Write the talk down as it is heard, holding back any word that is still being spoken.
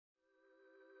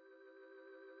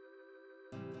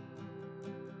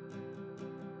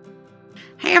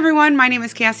Hey everyone, my name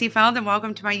is Cassie Feld and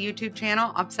welcome to my YouTube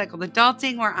channel, Upcycled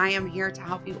Adulting, where I am here to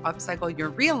help you upcycle your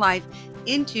real life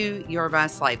into your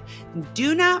best life.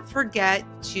 Do not forget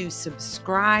to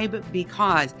subscribe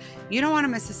because you don't want to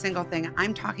miss a single thing.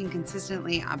 I'm talking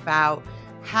consistently about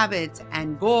habits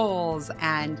and goals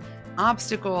and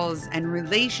obstacles and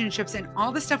relationships and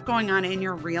all the stuff going on in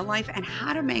your real life and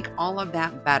how to make all of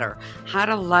that better, how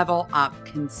to level up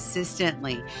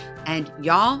consistently. And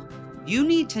y'all, you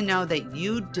need to know that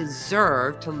you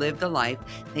deserve to live the life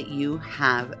that you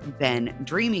have been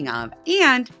dreaming of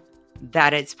and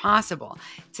that it's possible.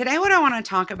 Today, what I want to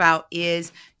talk about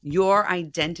is your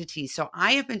identity. So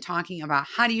I have been talking about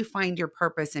how do you find your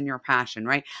purpose and your passion,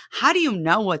 right? How do you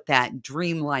know what that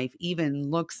dream life even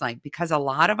looks like? Because a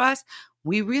lot of us,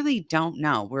 we really don't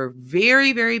know. We're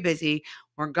very, very busy.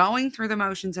 We're going through the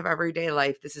motions of everyday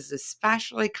life. This is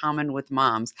especially common with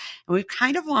moms. And we've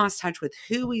kind of lost touch with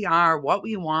who we are, what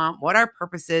we want, what our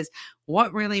purpose is,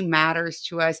 what really matters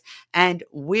to us, and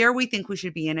where we think we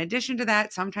should be. In addition to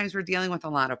that, sometimes we're dealing with a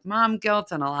lot of mom guilt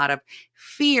and a lot of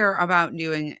fear about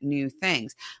doing new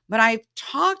things. But I've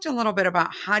talked a little bit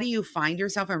about how do you find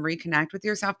yourself and reconnect with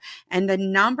yourself. And the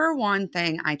number one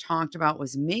thing I talked about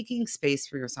was making space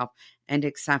for yourself and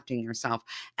accepting yourself.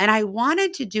 And I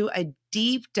wanted to do a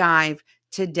deep dive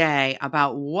today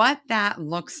about what that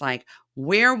looks like,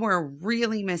 where we're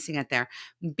really missing it there,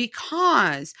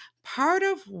 because part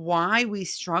of why we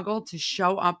struggle to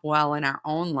show up well in our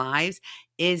own lives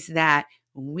is that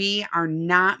we are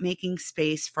not making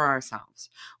space for ourselves.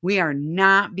 We are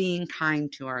not being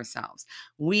kind to ourselves.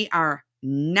 We are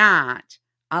not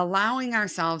allowing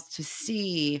ourselves to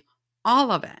see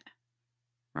all of it,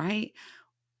 right?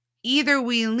 Either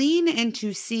we lean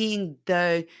into seeing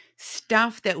the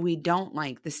stuff that we don't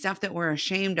like, the stuff that we're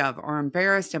ashamed of or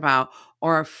embarrassed about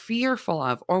or are fearful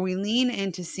of, or we lean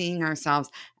into seeing ourselves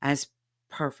as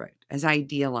perfect, as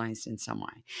idealized in some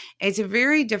way. It's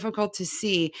very difficult to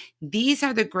see these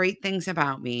are the great things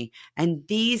about me and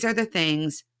these are the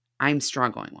things I'm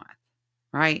struggling with,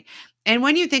 right? And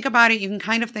when you think about it, you can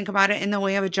kind of think about it in the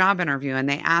way of a job interview and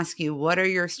they ask you, what are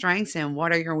your strengths and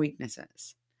what are your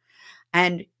weaknesses?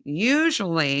 And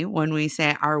usually, when we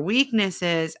say our weakness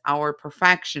is our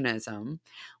perfectionism,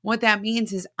 what that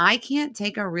means is I can't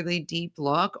take a really deep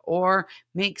look or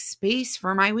make space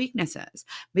for my weaknesses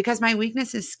because my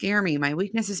weaknesses scare me. My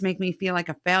weaknesses make me feel like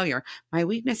a failure. My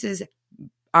weaknesses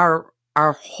are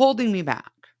holding me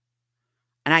back,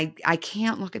 and I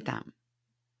can't look at them.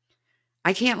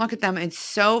 I can't look at them. It's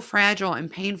so fragile and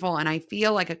painful. And I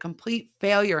feel like a complete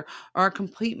failure or a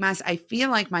complete mess. I feel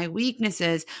like my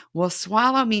weaknesses will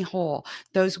swallow me whole.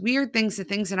 Those weird things, the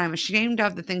things that I'm ashamed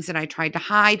of, the things that I tried to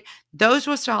hide, those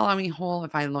will swallow me whole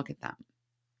if I look at them.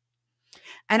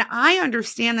 And I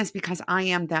understand this because I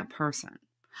am that person.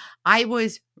 I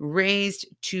was raised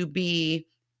to be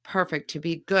perfect, to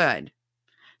be good,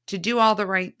 to do all the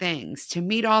right things, to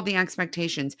meet all the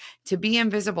expectations, to be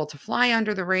invisible, to fly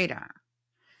under the radar.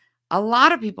 A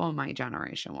lot of people in my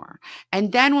generation were.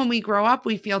 And then when we grow up,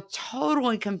 we feel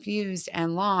totally confused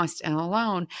and lost and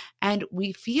alone, and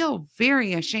we feel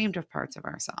very ashamed of parts of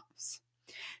ourselves.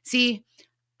 See,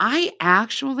 I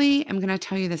actually am going to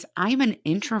tell you this. I'm an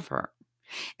introvert.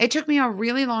 It took me a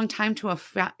really long time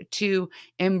to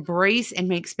embrace and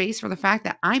make space for the fact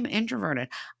that I'm introverted.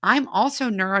 I'm also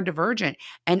neurodivergent,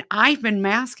 and I've been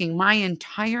masking my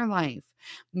entire life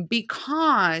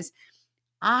because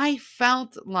I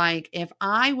felt like if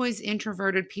I was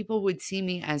introverted, people would see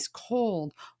me as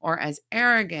cold or as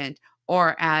arrogant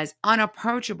or as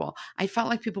unapproachable. I felt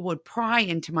like people would pry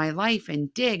into my life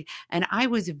and dig. And I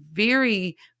was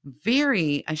very,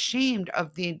 very ashamed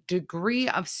of the degree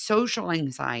of social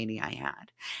anxiety I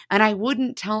had. And I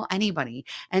wouldn't tell anybody.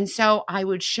 And so I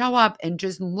would show up and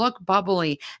just look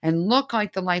bubbly and look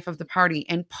like the life of the party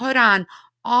and put on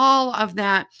all of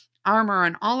that armor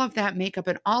and all of that makeup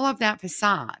and all of that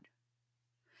facade.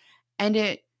 And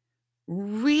it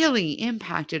really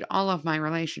impacted all of my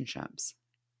relationships.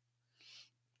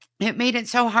 It made it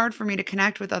so hard for me to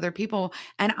connect with other people.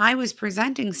 And I was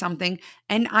presenting something,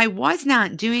 and I was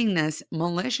not doing this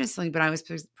maliciously, but I was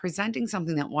presenting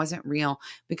something that wasn't real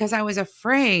because I was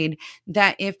afraid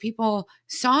that if people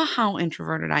saw how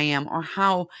introverted I am or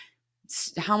how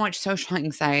much social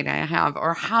anxiety I have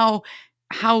or how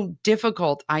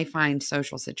difficult I find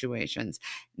social situations,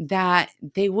 that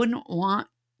they wouldn't want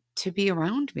to be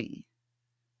around me,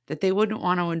 that they wouldn't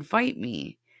want to invite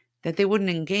me, that they wouldn't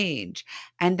engage,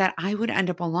 and that I would end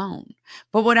up alone.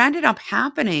 But what ended up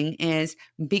happening is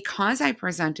because I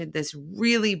presented this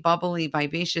really bubbly,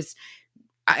 vivacious,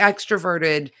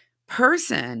 extroverted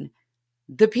person,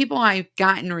 the people I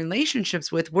got in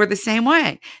relationships with were the same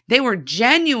way. They were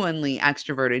genuinely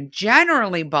extroverted,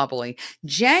 generally bubbly,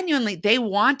 genuinely, they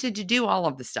wanted to do all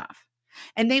of the stuff.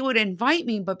 And they would invite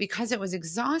me, but because it was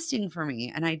exhausting for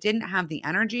me and I didn't have the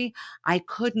energy, I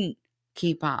couldn't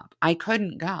keep up. I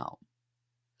couldn't go.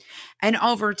 And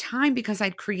over time, because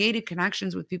I'd created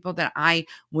connections with people that I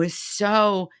was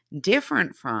so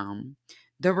different from,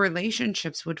 the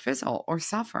relationships would fizzle or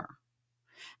suffer.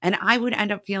 And I would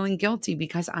end up feeling guilty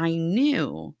because I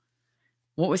knew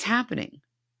what was happening,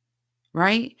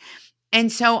 right?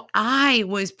 And so I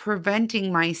was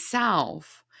preventing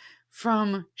myself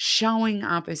from showing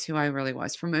up as who I really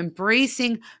was, from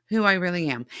embracing who I really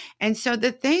am. And so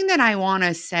the thing that I want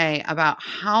to say about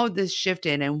how this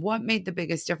shifted and what made the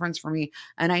biggest difference for me,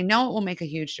 and I know it will make a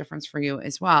huge difference for you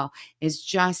as well, is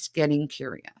just getting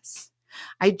curious.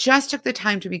 I just took the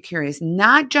time to be curious,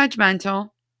 not judgmental.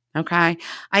 Okay.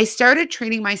 I started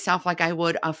treating myself like I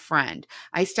would a friend.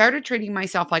 I started treating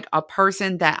myself like a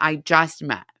person that I just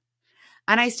met.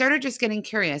 And I started just getting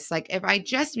curious. Like, if I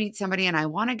just meet somebody and I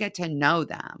want to get to know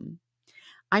them,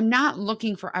 I'm not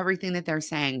looking for everything that they're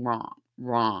saying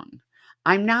wrong.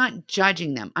 I'm not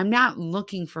judging them. I'm not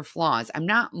looking for flaws. I'm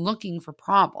not looking for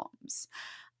problems.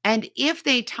 And if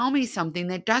they tell me something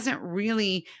that doesn't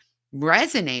really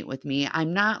resonate with me,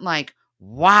 I'm not like,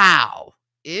 wow,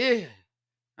 ew.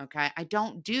 Okay. I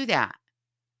don't do that,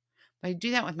 but I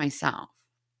do that with myself.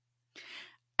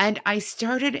 And I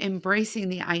started embracing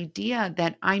the idea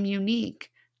that I'm unique.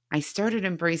 I started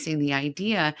embracing the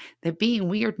idea that being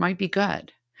weird might be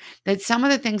good. That some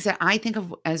of the things that I think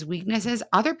of as weaknesses,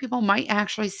 other people might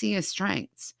actually see as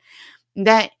strengths.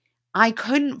 That I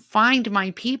couldn't find my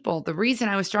people. The reason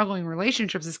I was struggling in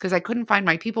relationships is because I couldn't find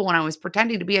my people when I was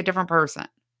pretending to be a different person.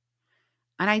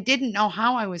 And I didn't know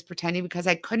how I was pretending because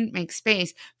I couldn't make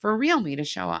space for real me to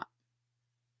show up.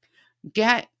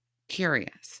 Get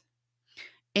curious.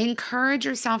 Encourage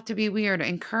yourself to be weird.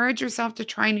 Encourage yourself to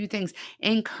try new things.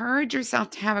 Encourage yourself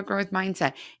to have a growth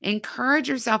mindset. Encourage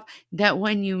yourself that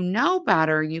when you know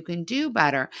better, you can do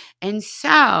better. And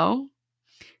so,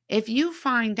 if you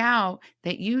find out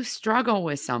that you struggle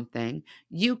with something,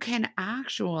 you can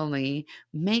actually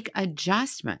make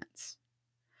adjustments.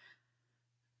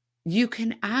 You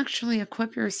can actually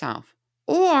equip yourself.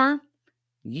 Or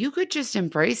you could just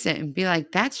embrace it and be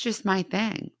like, that's just my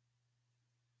thing.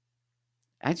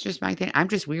 That's just my thing. I'm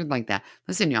just weird like that.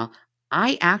 Listen, y'all,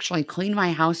 I actually clean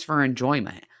my house for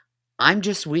enjoyment. I'm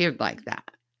just weird like that.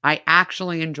 I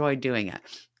actually enjoy doing it.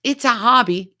 It's a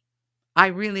hobby. I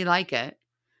really like it.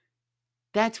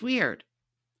 That's weird.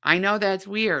 I know that's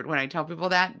weird. When I tell people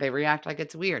that, they react like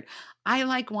it's weird. I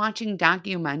like watching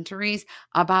documentaries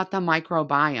about the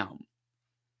microbiome.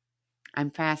 I'm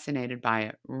fascinated by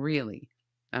it, really.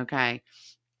 Okay.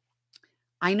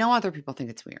 I know other people think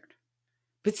it's weird,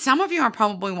 but some of you are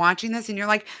probably watching this and you're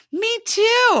like, me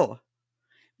too.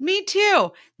 Me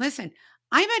too. Listen,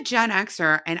 I'm a Gen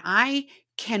Xer and I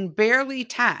can barely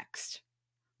text,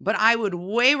 but I would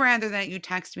way rather that you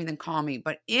text me than call me.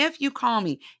 But if you call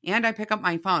me and I pick up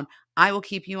my phone, I will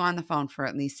keep you on the phone for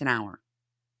at least an hour.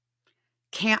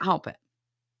 Can't help it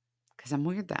because I'm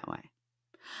weird that way.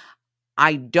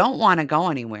 I don't want to go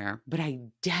anywhere, but I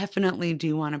definitely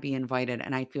do want to be invited.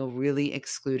 And I feel really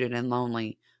excluded and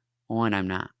lonely when I'm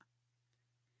not.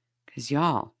 Because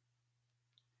y'all,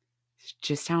 it's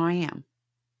just how I am.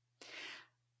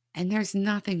 And there's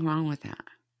nothing wrong with that.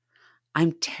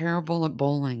 I'm terrible at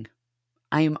bowling.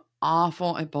 I am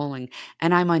awful at bowling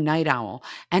and I'm a night owl.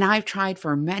 And I've tried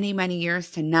for many, many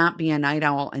years to not be a night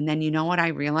owl. And then you know what I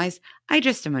realized? I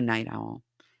just am a night owl.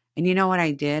 And you know what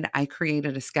I did? I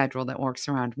created a schedule that works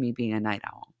around me being a night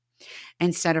owl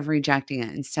instead of rejecting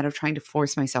it, instead of trying to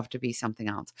force myself to be something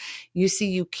else. You see,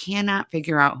 you cannot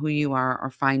figure out who you are or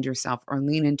find yourself or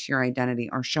lean into your identity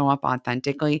or show up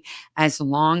authentically as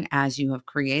long as you have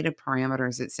created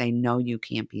parameters that say, no, you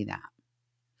can't be that.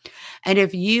 And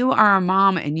if you are a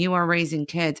mom and you are raising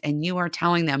kids and you are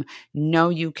telling them, no,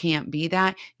 you can't be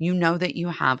that, you know that you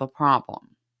have a problem.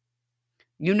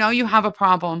 You know you have a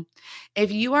problem.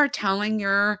 If you are telling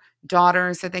your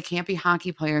daughters that they can't be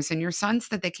hockey players and your sons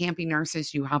that they can't be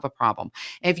nurses, you have a problem.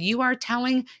 If you are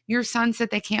telling your sons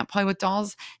that they can't play with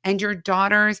dolls and your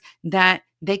daughters that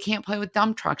they can't play with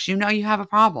dump trucks, you know you have a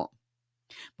problem.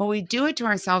 But we do it to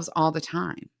ourselves all the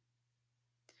time.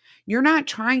 You're not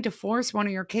trying to force one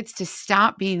of your kids to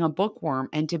stop being a bookworm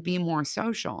and to be more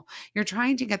social. You're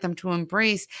trying to get them to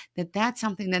embrace that that's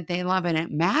something that they love and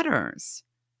it matters.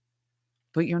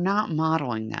 But you're not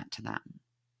modeling that to them.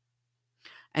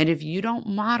 And if you don't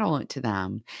model it to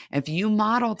them, if you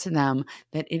model to them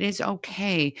that it is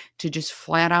okay to just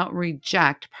flat out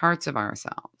reject parts of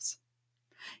ourselves,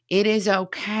 it is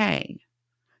okay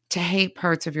to hate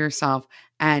parts of yourself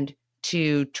and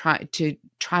to try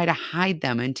to hide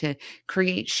them and to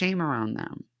create shame around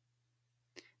them.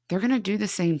 They're going to do the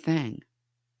same thing.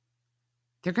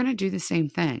 They're going to do the same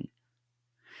thing.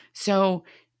 So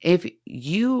if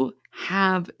you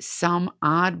have some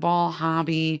oddball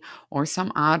hobby or some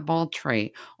oddball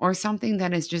trait or something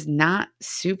that is just not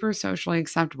super socially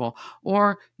acceptable,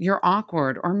 or you're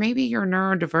awkward, or maybe you're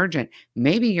neurodivergent,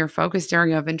 maybe your focused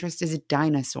area of interest is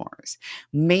dinosaurs.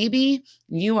 Maybe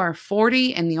you are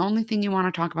 40 and the only thing you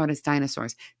want to talk about is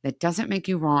dinosaurs. That doesn't make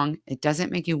you wrong. It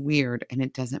doesn't make you weird, and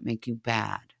it doesn't make you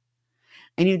bad.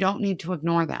 And you don't need to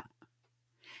ignore that.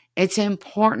 It's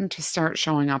important to start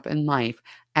showing up in life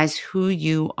as who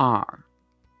you are.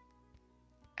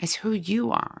 As who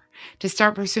you are. To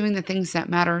start pursuing the things that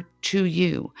matter to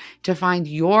you. To find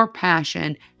your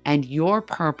passion and your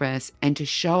purpose, and to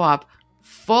show up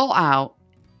full out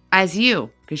as you,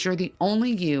 because you're the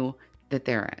only you that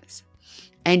there is.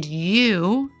 And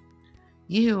you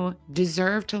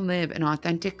deserve to live an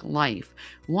authentic life,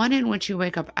 one in which you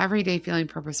wake up every day feeling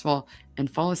purposeful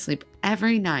and fall asleep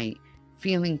every night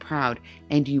feeling proud.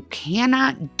 And you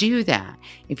cannot do that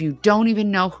if you don't even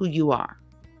know who you are.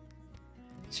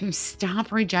 So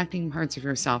stop rejecting parts of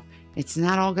yourself. It's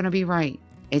not all going to be right.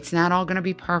 It's not all going to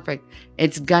be perfect.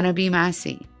 It's going to be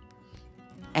messy.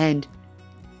 And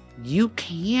you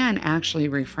can actually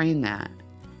reframe that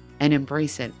and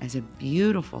embrace it as a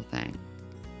beautiful thing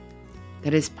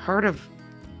that is part of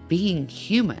being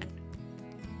human.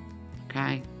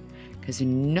 Okay? Because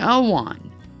no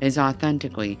one is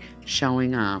authentically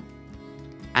showing up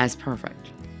as perfect.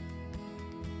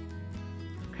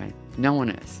 Okay? No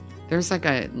one is. There's like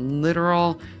a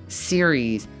literal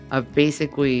series of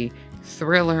basically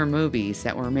thriller movies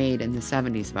that were made in the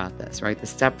 70s about this, right? The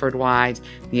Stepford Wives,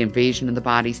 the Invasion of the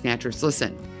Body Snatchers.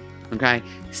 Listen, okay?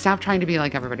 Stop trying to be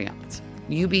like everybody else.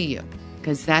 You be you,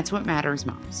 because that's what matters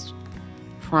most.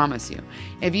 Promise you.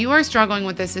 If you are struggling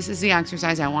with this is the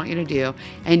exercise I want you to do.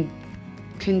 And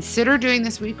consider doing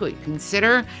this weekly.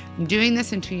 Consider doing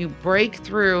this until you break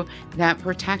through that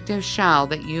protective shell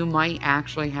that you might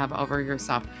actually have over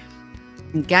yourself.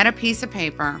 Get a piece of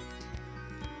paper,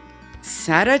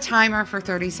 set a timer for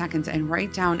 30 seconds, and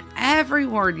write down every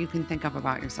word you can think of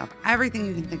about yourself, everything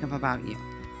you can think of about you.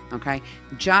 Okay?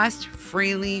 Just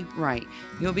freely write.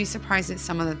 You'll be surprised at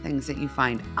some of the things that you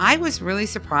find. I was really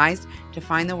surprised to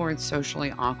find the word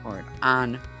socially awkward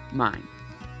on mine.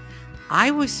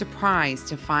 I was surprised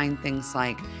to find things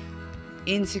like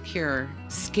insecure,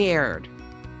 scared,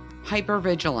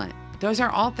 hypervigilant. Those are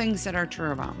all things that are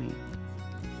true about me.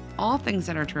 All things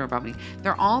that are true about me.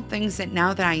 They're all things that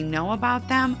now that I know about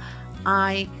them,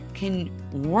 I can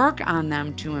work on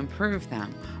them to improve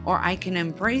them, or I can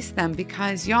embrace them,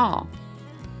 because y'all,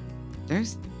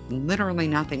 there's literally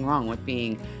nothing wrong with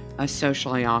being a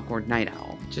socially awkward night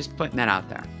owl. Just putting that out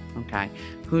there, okay?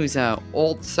 Who's a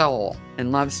old soul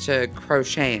and loves to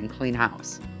crochet and clean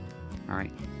house. All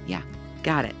right. Yeah,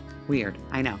 got it. Weird.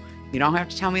 I know. You don't have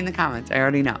to tell me in the comments. I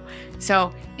already know.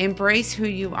 So embrace who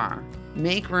you are.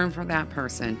 Make room for that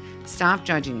person. Stop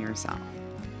judging yourself.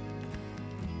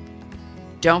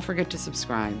 Don't forget to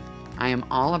subscribe. I am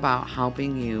all about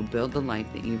helping you build the life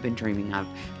that you've been dreaming of,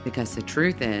 because the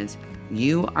truth is,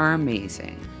 you are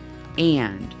amazing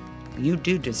and you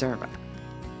do deserve it.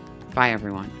 Bye,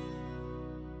 everyone.